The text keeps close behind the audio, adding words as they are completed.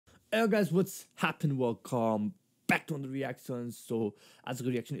Hey guys, what's happened? Welcome back to another reaction. So as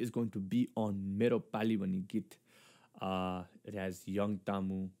the reaction is going to be on Mero Pali when you get it has young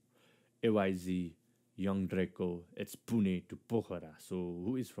Tamu, AYG, young Drekoo. It's Pune to Pokhara. So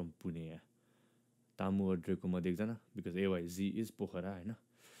who is from Pune? Tamu or Drekoo ma dekjana because AYG is Pokhara, hai na?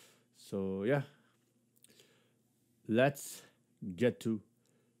 So yeah. Let's get to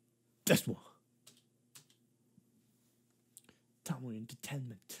this one. Tamu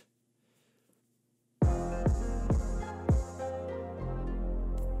Entertainment.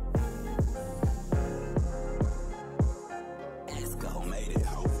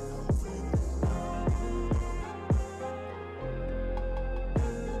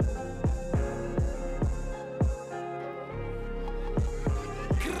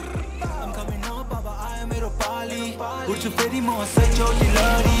 Pali, would you very more such a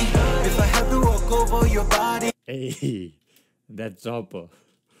lordy? If I have to walk over your body. Hey, that's Chopper.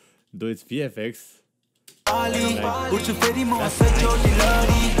 Though it's VFX. Pali, would you very more such a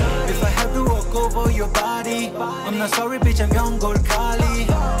lordy? If I have to walk over your body. I'm not sorry, bitch, I'm young gold Kali.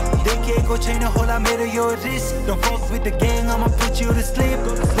 Drekoo chain a hole, I made your wrist. Don't fuck with the gang, I'ma put you to sleep.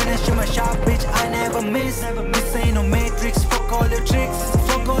 When I shoot my shot, bitch, I never miss. This ain't no matrix, fuck all the tricks.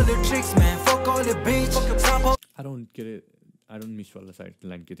 Fuck all the tricks, man, fuck all the bitch. I don't get it. I don't miss all the side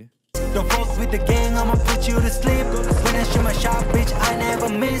line get it. Don't fuck with the gang, I'ma put you to sleep. When I shoot my shot, bitch, I never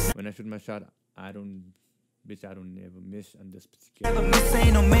miss. When I shoot my shot, I don't never miss on this particular. This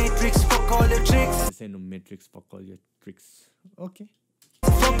ain't no matrix, fuck all the tricks. This ain't no matrix, fuck all your tricks. Okay.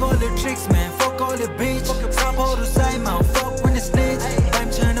 Fuck all the tricks, man, fuck all the bitch. Stop all the side, man, fuck when it's snitch. I'm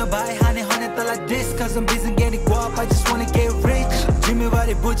trying to buy honey like this. Cause I'm busy getting guap, I just wanna get rich. Jimmy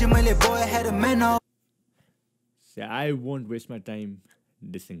Valley, Bougie, my little boy, I had a man up. See, I won't waste my time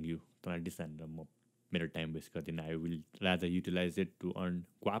dissing you. Don't diss and Mero time waste kardin. I will rather utilize it to earn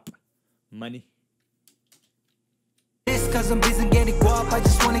guap money. Cause I'm busy getting guap, I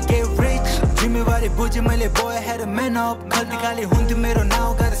just wanna get rich. Jimmy Valley, Bougie, my little boy, I had a man up. Khaldi Kali, Hundi Mero,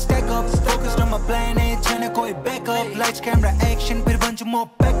 now gotta stack up. Focused on my planet, trying to call it back up. Lights, camera, action, but a bunch of more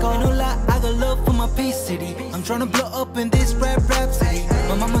back up. No lie, I got love for my peace city. I'm trying to blow up in this rap city.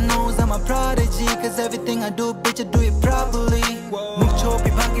 My mama knows I'm a prodigy. Cause everything I do, bitch, I do it properly. Mucho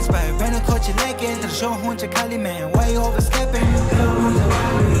people inspired, when I coach you like it. Show Huncha Kali, man, why you overstepping?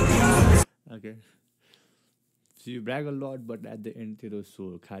 Okay. So you brag a lot, but at the end, it was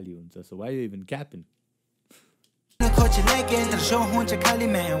so khali huncha. So why are you even capping? Coach you like it, show Huncha Kali,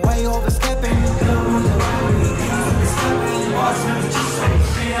 man, why you overstepping?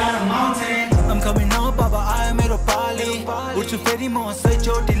 I'm coming up, Baba, I am Mero Pali. Would you very more such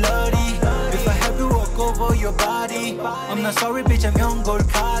a lordy? If I have to walk over your body, I'm not sorry, bitch, I'm young gold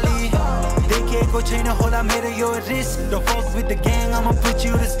Kali. Drekoo chain a hole, I made your wrist. Don't fuck with the gang, I'ma put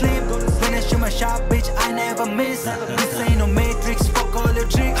you to sleep. When I shoot my shot, bitch, I never miss. This ain't no matrix, fuck all the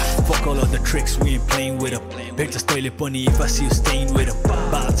tricks. Fuck all of the tricks, we ain't playing with them. Beg just toilet bunny if I see you staying with them.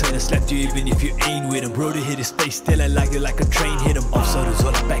 But I'll try to slap you even if you ain't with them. Bro, to hit his face, still I like it like a train hit him. Also, there's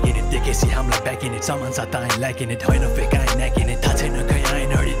all back in it, they can see I'm like back in it. Someone's out, I ain't liking it. Hoin of fake, I ain't necking it. Touch it, okay, I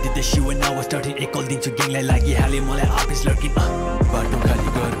ain't heard it. Did the shit when I was 13. A called into gang like he Hali Mola up is lurking. But don't call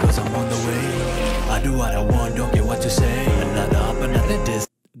you good, cause I'm on the way. I do what I want, don't care what you say. Another up, another diss.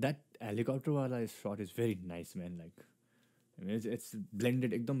 That helicopter wala shot is very nice, man. Like, I mean, it's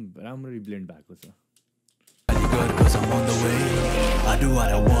blended, ekdam ramari blend back also. Good cause I'm on the way. I do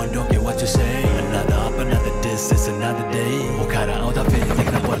what I want, don't care what you say. Another up, another diss, it's another day. POKHARA out of it,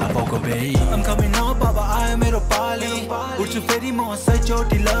 take the ball up, bay. I'm coming up, Baba, I am Mero Pali. Would you very more such a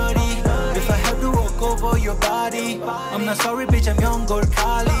lordy? If I have to walk over your body, I'm not sorry, bitch, I'm young gold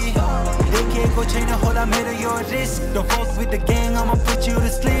Kali. Drekoo chain a hole, I made your wrist. Don't fuck with the gang, I'ma put you to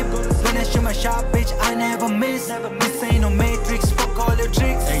sleep. When I shoot my shot, bitch, I never miss. This ain't no matrix, fuck all the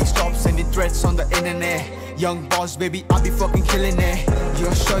tricks. Hey, stop sending threats on the internet. Young boss, baby, I be fucking killing it.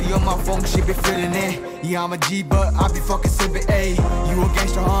 You're sure you're my phone, she be feeling it. Yeah, I'm a G, but I be fucking sipping, ayy. You a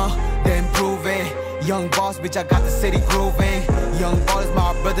gangster, huh? Then prove it. Young boss, bitch, I got the city grooving. Young ballers,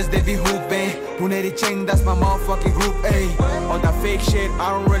 my brothers, they be hooping. Pune Ching, that's my motherfucking group, ayy. All that fake shit, I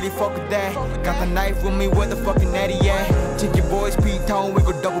don't really fuck with that. Got the knife with me, where the fucking natty at? Take your boys, P-Town, we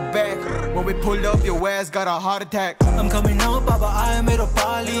go double back. When we pull up, your ass got a heart attack. I'm coming up, Baba, I am Mero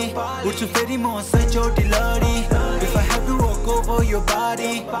Pali. Would you very more such a lordy? If I have to walk over your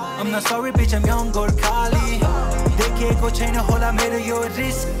body, I'm not sorry, bitch, I'm young gold Kali. Drekoo chain a hole, I made your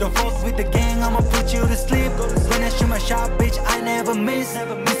wrist. Don't fuck with the gang, I'ma put you to sleep. When I shoot my shot, bitch, I never miss.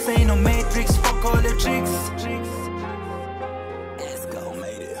 This ain't no matrix, fuck all the tricks.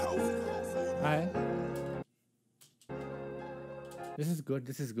 Hi. This is good.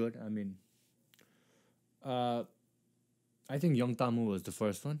 This is good. I mean, uh, I think Young Tamu was the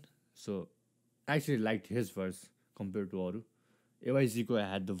first one, so I actually liked his verse compared to Aru. AYG ko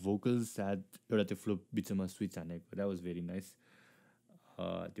had the vocals, had एउटा त्यो flow बिचमा switch हानेको, that was very nice.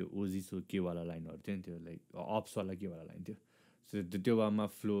 त्यो ओजिसो के वाला लाइनहरू थियो नि, त्यो लाइक अप्सवाला के वाला लाइन थियो, सो त्यो वामा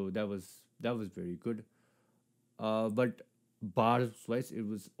flow that was very good. But bars wise it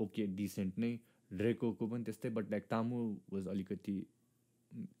was okay, decent नै. ड्रेकोको पनि त्यस्तै, बट लाइक तामु वाज अलिकति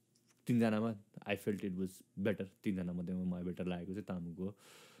तिनजनामा I felt it was better. तिनजना मध्येमा मलाई बेटर लागेको चाहिँ तामुको.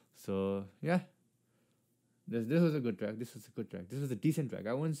 सो या this was a good track. This was a good track. This was a decent track.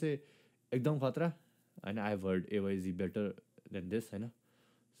 I wouldn't say एकदम खतरा, and I've heard AYG better than this, होइन.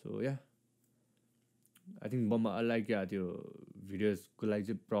 So yeah, I think like yeah, त्यो भिडियोजको लागि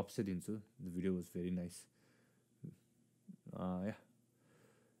चाहिँ props चाहिँ दिन्छु. The video was very nice. Yeah,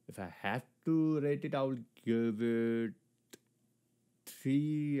 if I had to rate it, I would give it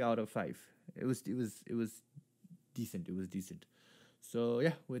 3 out of 5. It was decent. It was decent. So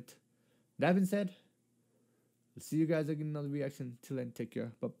yeah, with that being said, I'll see you guys again in another reaction. Till then, take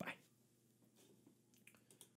care. Bye bye.